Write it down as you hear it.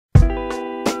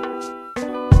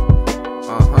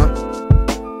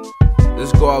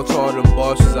Let's go out to all them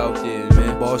bosses out there,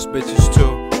 man. Boss bitches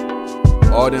too.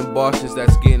 All them bosses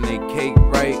that's getting their cake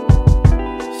right.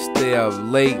 Stay up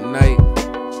late night.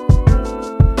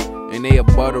 And they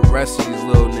above the rest of these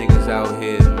little niggas out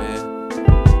here,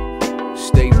 man.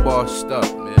 Stay bossed up,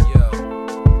 man.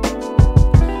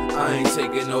 I ain't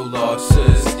taking no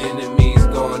losses. Enemies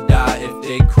gon' die if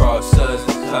they cross us.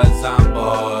 Cause I'm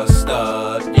bossed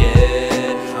up,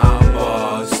 yeah. I'm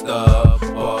bossed up,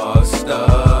 bossed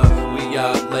up. We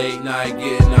out late night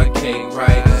getting our cake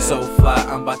right. So fly,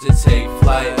 I'm about to take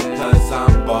flight. Cause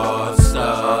I'm bossed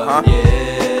up,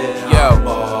 yeah. I'm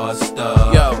bossed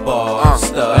up,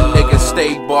 bossed up. A nigga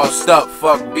stay bossed up,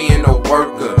 fuck being a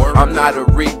worker. I'm not a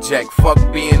reject, fuck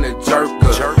being a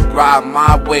jerker. Ride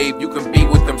my wave, you can be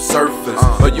with them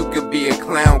surfers. Or you could be a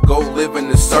clown, go live in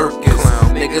the circus.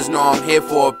 Niggas know I'm here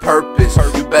for a purpose.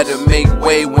 You better make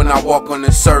way when I walk on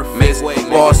the surface.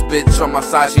 Boss bitch on my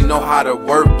side, she know how to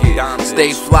work it.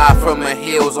 Stay fly from the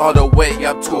hills all the way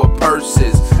up to her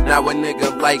purses. Now a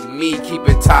nigga like me keep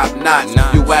it top notch.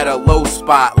 You at a low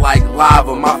spot like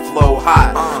lava, my flow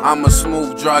hot. I'm a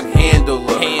smooth drug handler.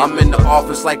 I'm in the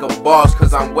office like a boss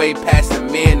cause I'm way past the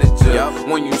manager.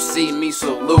 When you see me,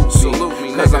 salute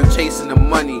me, cause I'm chasing the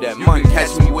money. You can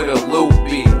catch me with a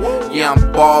loopy. Yeah,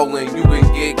 I'm ballin', you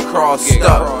can get crossed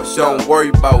up. Don't worry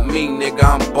about me, nigga,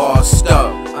 I'm bossed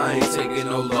up. I ain't taking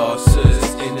no losses.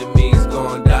 Enemies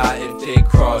gon' die if they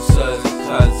cross us.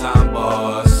 Cause I'm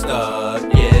bossed up,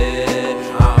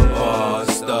 yeah. I'm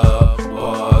bossed up,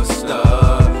 bossed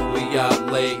up. We out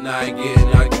late night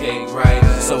getting our cake right.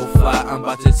 So fly, I'm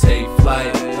about to take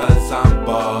flight. Cause I'm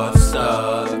bossed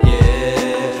up,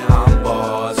 yeah. I'm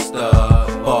bossed up,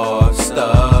 bossed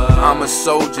up. I'm a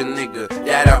soldier, nigga,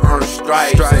 that'll earn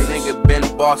stripes. A nigga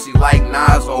been bossy like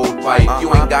Nas' old wife.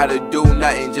 You ain't gotta do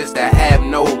nothing just to have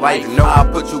no life.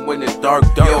 I'll put you in the dark,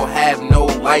 you'll have no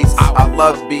lights. I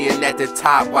love being at the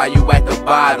top while you at the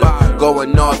bottom.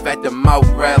 Going off at the mouth,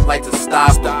 red light to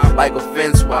stop em. Like a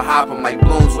fence, we'll hop em. Like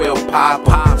blooms, we'll pop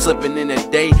em. Slipping in the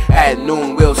day, at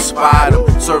noon, we'll spot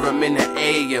em. Serve em in the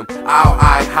AM,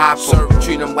 I hop em.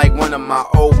 Treat em like one of my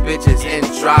old bitches and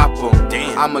drop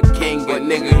em. I'm a king, but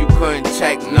nigga, you couldn't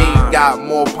check me. Got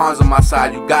more pawns on my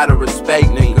side, you gotta respect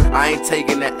me. I ain't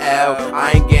taking the L,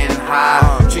 I ain't getting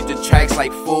high. Treat the tracks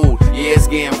like food, yeah, it's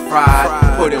getting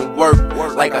fried. Put in work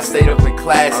like I stayed up in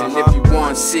class. And if you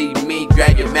wanna see me,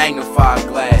 grab your magnifying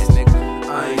glass, nigga.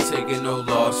 I ain't taking no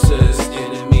losses.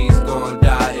 Enemies gon'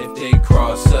 die if they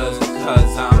cross us.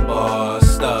 Cause I'm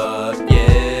bossed up,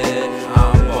 yeah.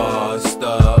 I'm bossed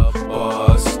up,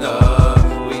 bossed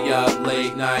up. We up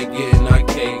late night getting our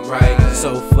cake right.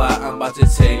 So fly, I'm about to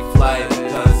take flight.